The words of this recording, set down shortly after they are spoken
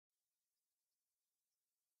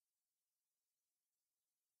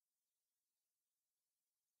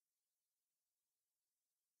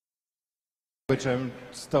which I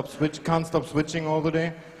can't stop switching all the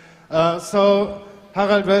day. So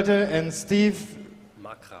Harald Welte and Steve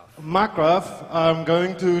Markgraf are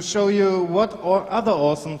going to show you what other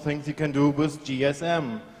awesome things you can do with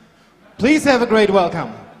GSM. Please have a great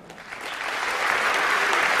welcome.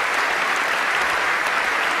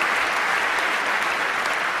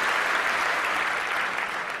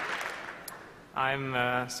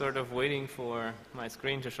 I'm sort of waiting for my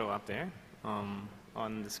screen to show up there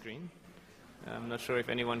on the screen. I'm not sure if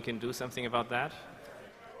anyone can do something about that.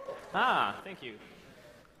 Ah, thank you.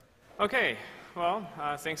 Okay, well,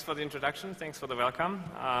 thanks for the introduction. Thanks for the welcome.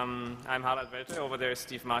 I'm Harald Welte. Over there is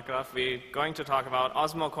Steve Markgraf. We're going to talk about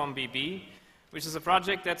OsmocomBB, which is a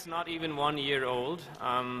project that's not even 1 year old,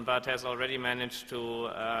 but has already managed to,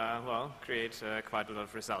 well, create quite a lot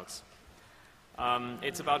of results.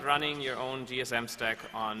 It's about running your own GSM stack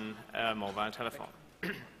on a mobile telephone.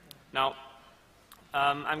 Now,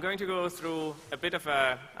 I'm going to go through a bit of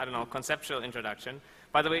a, I don't know, conceptual introduction.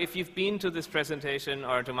 By the way, if you've been to this presentation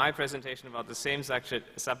or to my presentation about the same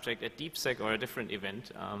subject at DeepSec or a different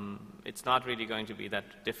event, it's not really going to be that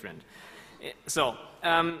different. So,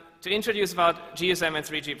 to introduce about GSM and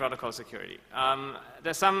 3G protocol security,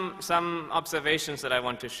 there's some observations that I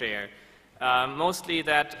want to share. Mostly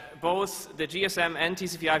that both the GSM and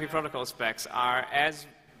TCP/IP protocol specs are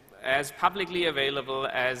as publicly available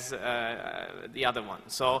as the other one.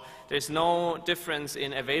 So there's no difference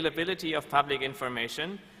in availability of public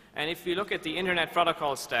information. And if you look at the Internet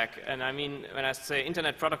protocol stack, and I mean, when I say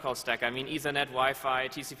Internet protocol stack, I mean Ethernet, Wi-Fi,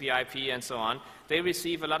 TCP/IP, and so on, they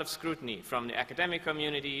receive a lot of scrutiny from the academic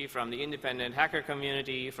community, from the independent hacker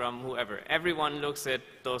community, from whoever. Everyone looks at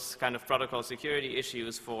those kind of protocol security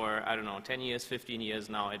issues for, I don't know, 10 years, 15 years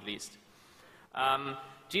now at least.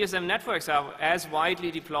 GSM networks are as widely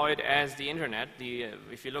deployed as the Internet.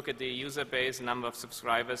 If you look at the user base, number of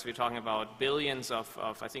subscribers, we're talking about billions of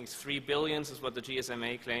I think 3 billion is what the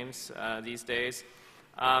GSMA claims these days.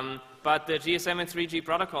 But the GSM and 3G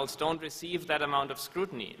protocols don't receive that amount of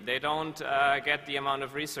scrutiny. They don't get the amount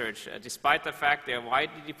of research, despite the fact they're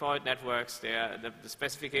widely deployed networks, the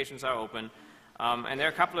specifications are open. And there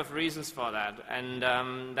are a couple of reasons for that,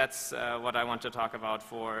 and that's what I want to talk about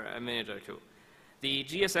for a minute or two. The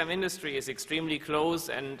GSM industry is extremely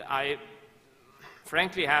closed, and I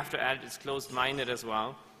frankly have to add it's closed-minded as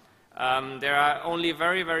well. There are only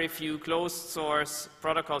very, very few closed-source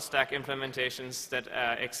protocol stack implementations that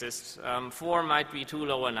exist. 4 might be too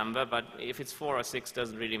low a number, but if it's 4 or 6,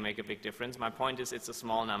 doesn't really make a big difference. My point is it's a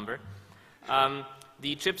small number.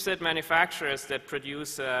 The chipset manufacturers that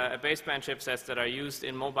produce baseband chipsets that are used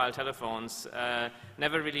in mobile telephones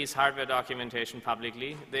never release hardware documentation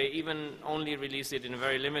publicly. They even only release it in a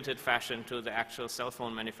very limited fashion to the actual cell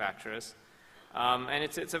phone manufacturers. And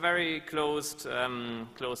it's a very closed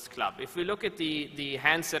club. If we look at the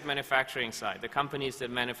handset manufacturing side, the companies that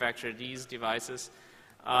manufacture these devices,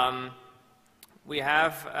 we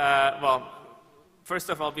have, well, first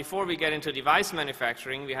of all, before we get into device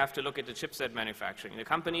manufacturing, we have to look at the chipset manufacturing. The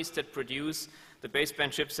companies that produce the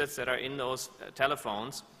baseband chipsets that are in those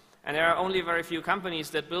telephones, and there are only very few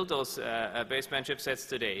companies that build those baseband chipsets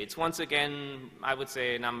today. It's once again, I would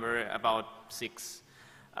say, a number about 6.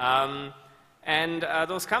 And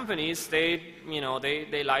those companies, they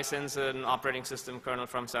license an operating system kernel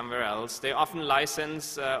from somewhere else. They often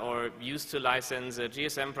license or used to license a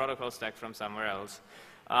GSM protocol stack from somewhere else.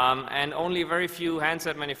 And only very few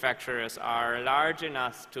handset manufacturers are large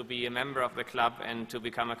enough to be a member of the club and to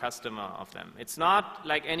become a customer of them. It's not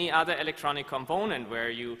like any other electronic component where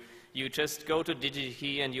you just go to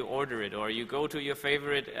DigiKey and you order it, or you go to your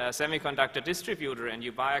favorite semiconductor distributor and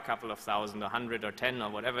you buy a couple of thousand, 100 or 10 or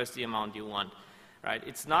whatever is the amount you want. Right?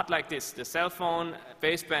 It's not like this. The cell phone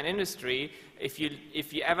baseband industry, if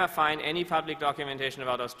you ever find any public documentation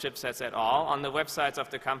about those chipsets at all, on the websites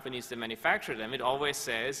of the companies that manufacture them, it always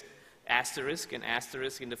says asterisk, and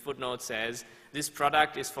asterisk in the footnote says, this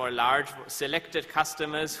product is for large selected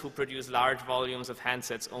customers who produce large volumes of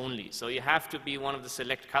handsets only. So you have to be one of the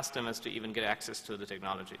select customers to even get access to the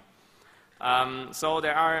technology. So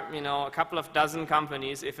there are, a couple of dozen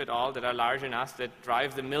companies, if at all, that are large enough that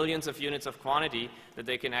drive the millions of units of quantity that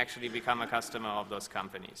they can actually become a customer of those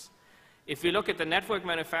companies. If you look at the network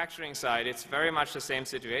manufacturing side, it's very much the same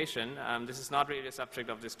situation. This is not really the subject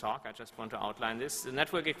of this talk. I just want to outline this. The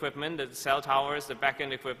network equipment, the cell towers, the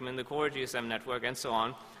back-end equipment, the core GSM network, and so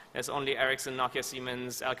on. There's only Ericsson, Nokia,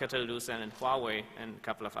 Siemens, Alcatel-Lucent, and Huawei, and a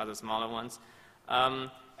couple of other smaller ones.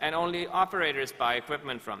 And only operators buy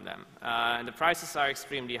equipment from them. And the prices are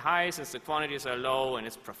extremely high since the quantities are low, and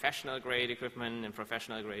it's professional-grade equipment, and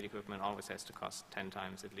professional-grade equipment always has to cost 10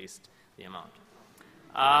 times at least the amount.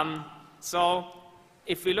 So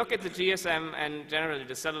if we look at the GSM and generally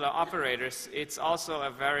the cellular operators, it's also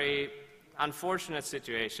a very unfortunate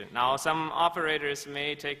situation. Now, some operators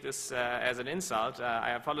may take this as an insult.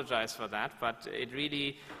 I apologize for that, but it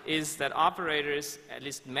really is that operators, at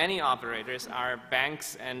least many operators, are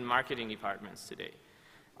banks and marketing departments today.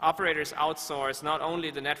 Operators outsource not only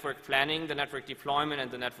the network planning, the network deployment, and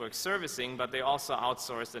the network servicing, but they also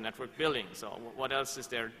outsource the network billing. So what else is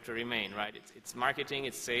there to remain, right? It's marketing,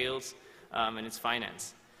 it's sales, and it's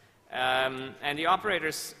finance. And the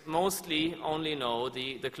operators mostly only know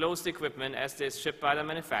the closed equipment as it's shipped by the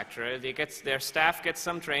manufacturer. Their staff gets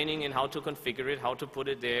some training in how to configure it, how to put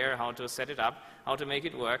it there, how to set it up, how to make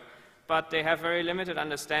it work, but they have very limited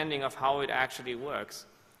understanding of how it actually works.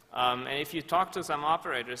 And if you talk to some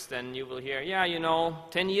operators, then you will hear, yeah, you know,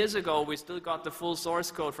 10 years ago we still got the full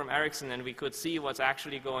source code from Ericsson and we could see what's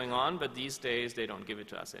actually going on, but these days they don't give it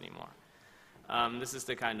to us anymore. This is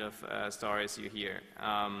the kind of stories you hear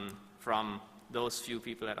from those few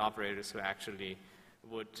people at operators who actually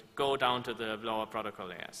would go down to the lower protocol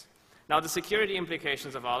layers. Now, the security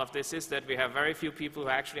implications of all of this is that we have very few people who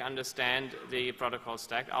actually understand the protocol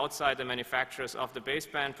stack outside the manufacturers of the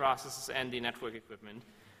baseband processes and the network equipment.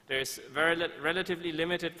 There's relatively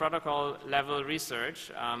limited protocol level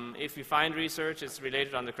research. If we find research, it's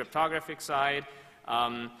related on the cryptographic side.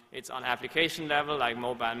 It's on application level, like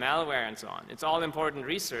mobile malware and so on. It's all important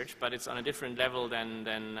research, but it's on a different level than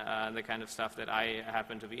the kind of stuff that I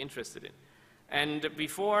happen to be interested in. And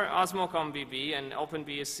before OsmocomBB and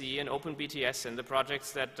OpenBSC and OpenBTS and the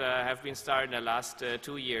projects that have been started in the last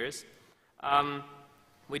 2 years,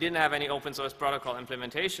 we didn't have any open source protocol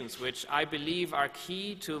implementations, which I believe are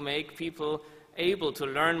key to make people able to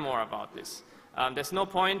learn more about this. There's no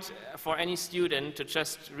point for any student to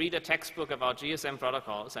just read a textbook about GSM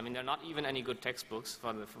protocols. I mean, there are not even any good textbooks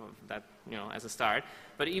for that, you know, as a start.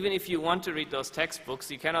 But even if you want to read those textbooks,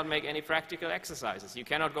 you cannot make any practical exercises. You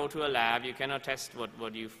cannot go to a lab. You cannot test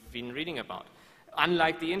what you've been reading about,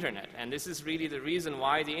 unlike the internet. And this is really the reason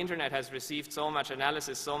why the internet has received so much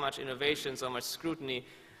analysis, so much innovation, so much scrutiny,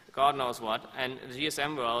 God knows what. And the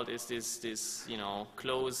GSM world is this you know,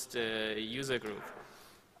 closed user group.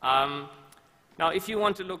 Now, if you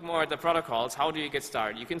want to look more at the protocols, how do you get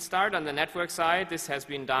started? You can start on the network side. This has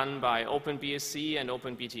been done by OpenBSC and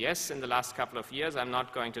OpenBTS in the last couple of years. I'm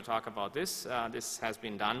not going to talk about this. This has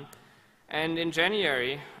been done. And in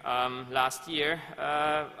January last year,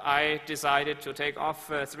 I decided to take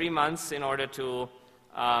off 3 months in order to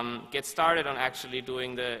get started on actually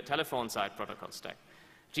doing the telephone side protocol stack.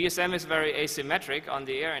 GSM is very asymmetric on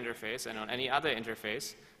the air interface and on any other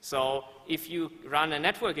interface. So if you run a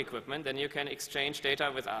network equipment, then you can exchange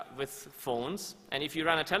data with phones. And if you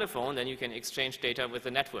run a telephone, then you can exchange data with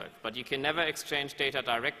the network. But you can never exchange data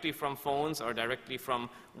directly from phones or directly from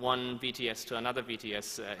one BTS to another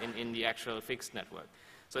BTS in the actual fixed network.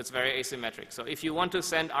 So it's very asymmetric. So if you want to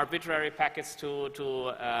send arbitrary packets to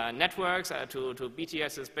networks, to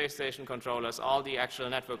BTSs, base station controllers, all the actual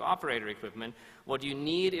network operator equipment, what you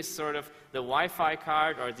need is sort of the Wi-Fi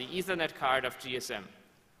card or the Ethernet card of GSM,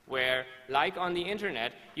 where, like on the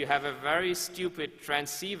internet, you have a very stupid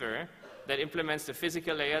transceiver that implements the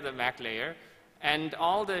physical layer, the MAC layer, and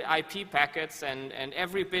all the IP packets and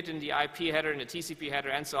every bit in the IP header and the TCP header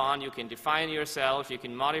and so on, you can define yourself, you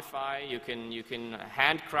can modify, you can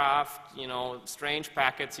handcraft, you know, strange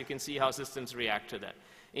packets. You can see how systems react to that.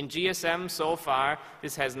 In GSM, so far,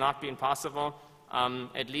 this has not been possible,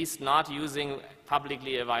 at least not using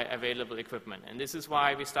publicly available equipment. And this is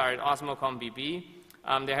why we started OsmocomBB.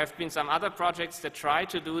 There have been some other projects that tried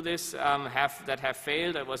to do this that have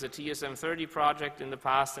failed. There was a TSM30 project in the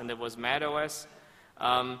past, and there was MadOS.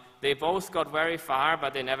 They both got very far,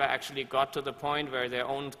 but they never actually got to the point where their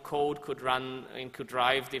own code could run and could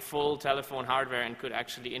drive the full telephone hardware and could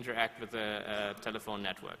actually interact with the telephone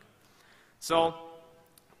network. So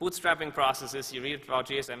bootstrapping processes, you read about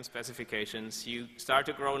GSM specifications, you start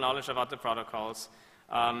to grow knowledge about the protocols,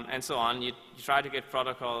 and so on. You try to get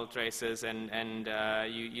protocol traces, and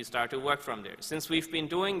you start to work from there. Since we've been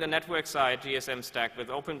doing the network side GSM stack with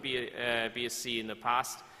OpenBSC in the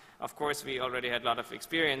past, of course, we already had a lot of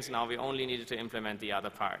experience. Now we only needed to implement the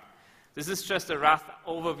other part. This is just a rough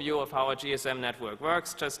overview of how a GSM network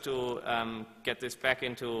works, just to get this back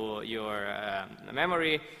into your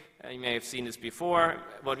memory. You may have seen this before.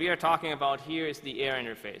 What we are talking about here is the air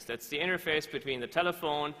interface. That's the interface between the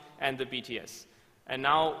telephone and the BTS. And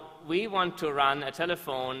now we want to run a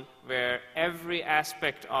telephone where every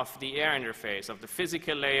aspect of the air interface, of the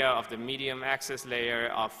physical layer, of the medium access layer,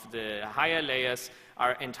 of the higher layers,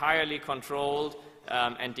 are entirely controlled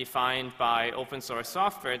and defined by open source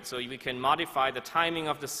software, so we can modify the timing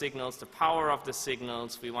of the signals, the power of the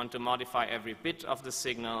signals. We want to modify every bit of the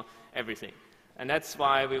signal, everything. And that's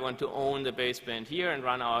why we want to own the baseband here and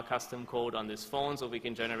run our custom code on this phone so we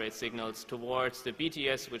can generate signals towards the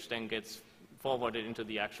BTS, which then gets forwarded into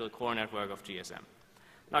the actual core network of GSM.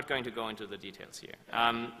 Not going to go into the details here.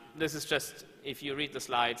 This is just, if you read the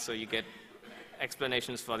slides, so you get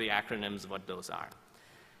explanations for the acronyms, what those are.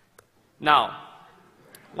 Now,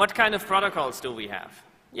 what kind of protocols do we have?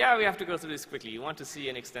 Yeah, we have to go through this quickly. You want to see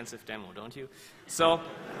an extensive demo, don't you? So,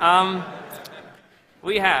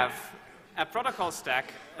 we have a protocol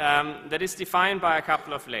stack that is defined by a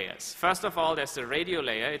couple of layers. First of all, there's the radio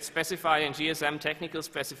layer. It's specified in GSM technical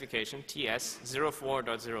specification TS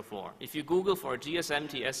 04.04. If you Google for GSM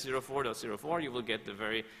TS 04.04, you will get the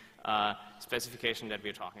very specification that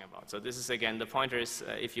we're talking about. So this is, again, the pointers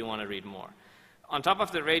if you want to read more. On top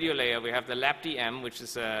of the radio layer, we have the LabDM, which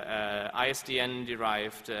is a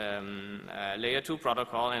ISDN-derived layer 2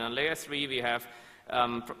 protocol. And on layer 3, we have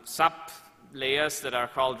sub-layers that are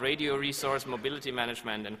called radio resource mobility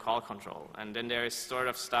management and call control. And then there is sort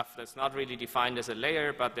of stuff that's not really defined as a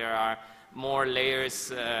layer, but there are more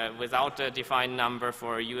layers without a defined number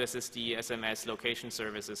for USSD, SMS, location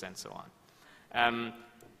services, and so on.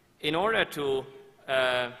 In order to,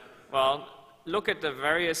 look at the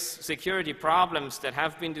various security problems that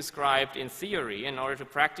have been described in theory, in order to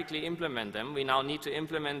practically implement them, we now need to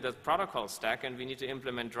implement the protocol stack, and we need to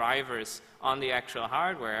implement drivers on the actual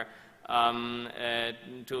hardware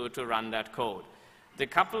to run that code. The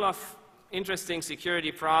couple of interesting security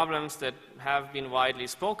problems that have been widely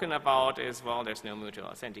spoken about is, well, there's no mutual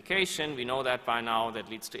authentication. We know that by now. That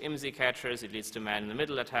leads to IMSI catchers. It leads to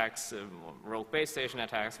man-in-the-middle attacks, rogue base station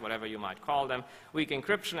attacks, whatever you might call them. Weak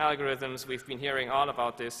encryption algorithms. We've been hearing all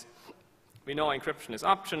about this. We know encryption is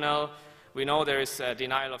optional. We know there is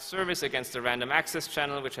denial of service against the random access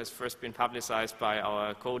channel, which has first been publicized by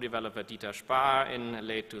our co-developer Dieter Spar in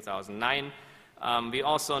late 2009. We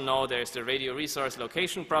also know there's the radio resource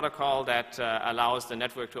location protocol that allows the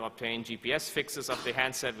network to obtain GPS fixes of the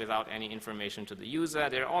handset without any information to the user.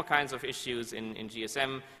 There are all kinds of issues in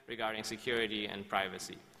GSM regarding security and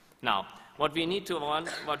privacy. Now, what we need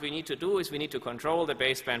to do is we need to control the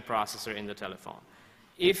baseband processor in the telephone.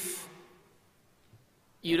 If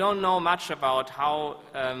you don't know much about how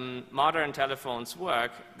modern telephones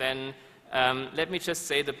work, then let me just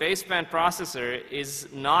say the baseband processor is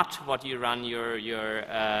not what you run your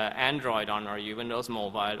Android on, or your Windows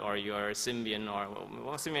Mobile, or your Symbian, or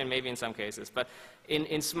well, Symbian maybe in some cases. But in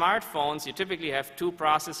smartphones, you typically have two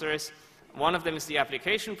processors. One of them is the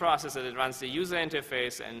application processor that runs the user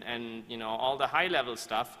interface and you know, all the high-level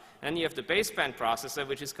stuff. Then you have the baseband processor,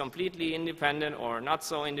 which is completely independent or not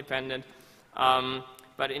so independent.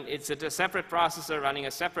 But it's a separate processor running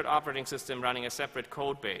a separate operating system, running a separate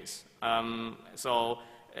code base.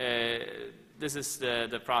 This is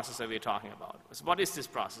the processor we're talking about. So what is this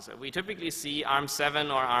processor? We typically see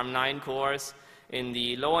ARM7 or ARM9 cores in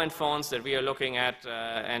the low-end phones that we are looking at,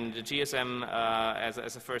 and the GSM as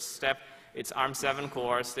a first step. It's ARM7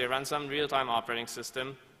 cores. They run some real-time operating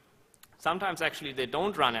system. Sometimes, actually, they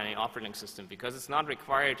don't run any operating system because it's not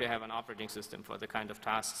required to have an operating system for the kind of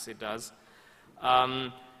tasks it does.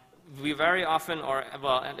 We very often, or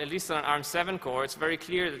well, at least on an ARM7 core, it's very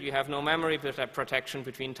clear that you have no memory protection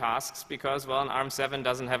between tasks because, well, an ARM7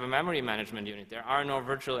 doesn't have a memory management unit. There are no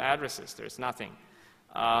virtual addresses. There's nothing.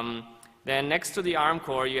 Then next to the ARM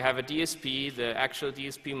core, you have a DSP. The actual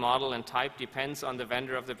DSP model and type depends on the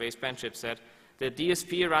vendor of the baseband chipset. The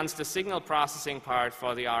DSP runs the signal processing part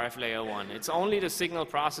for the RF layer 1. It's only the signal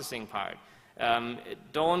processing part.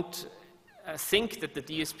 Don't think that the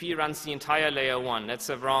DSP runs the entire layer 1. That's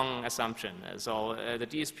a wrong assumption. So the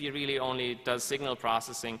DSP really only does signal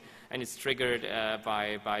processing, and it's triggered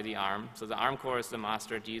by the ARM. So the ARM core is the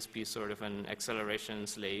master, DSP is sort of an acceleration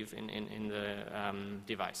slave in the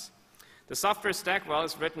device. The software stack, well,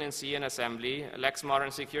 is written in C and assembly, lacks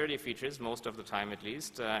modern security features, most of the time at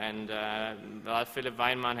least, and Philipp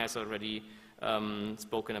Weinmann has already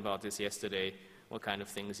spoken about this yesterday, what kind of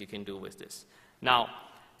things you can do with this. Now,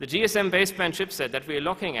 the GSM baseband chipset that we're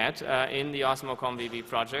looking at in the OsmocomBB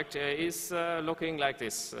project is looking like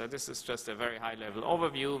this. This is just a very high-level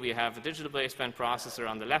overview. We have a digital baseband processor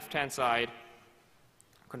on the left-hand side.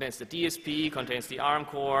 Contains the DSP, contains the ARM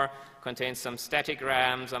core, contains some static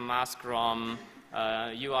RAM, some mask ROM,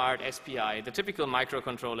 UART, SPI, the typical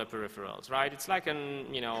microcontroller peripherals, right? It's like an,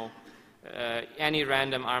 any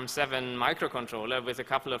random ARM7 microcontroller with a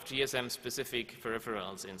couple of GSM-specific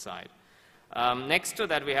peripherals inside. Next to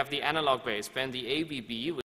that, we have the analog baseband, the ABB,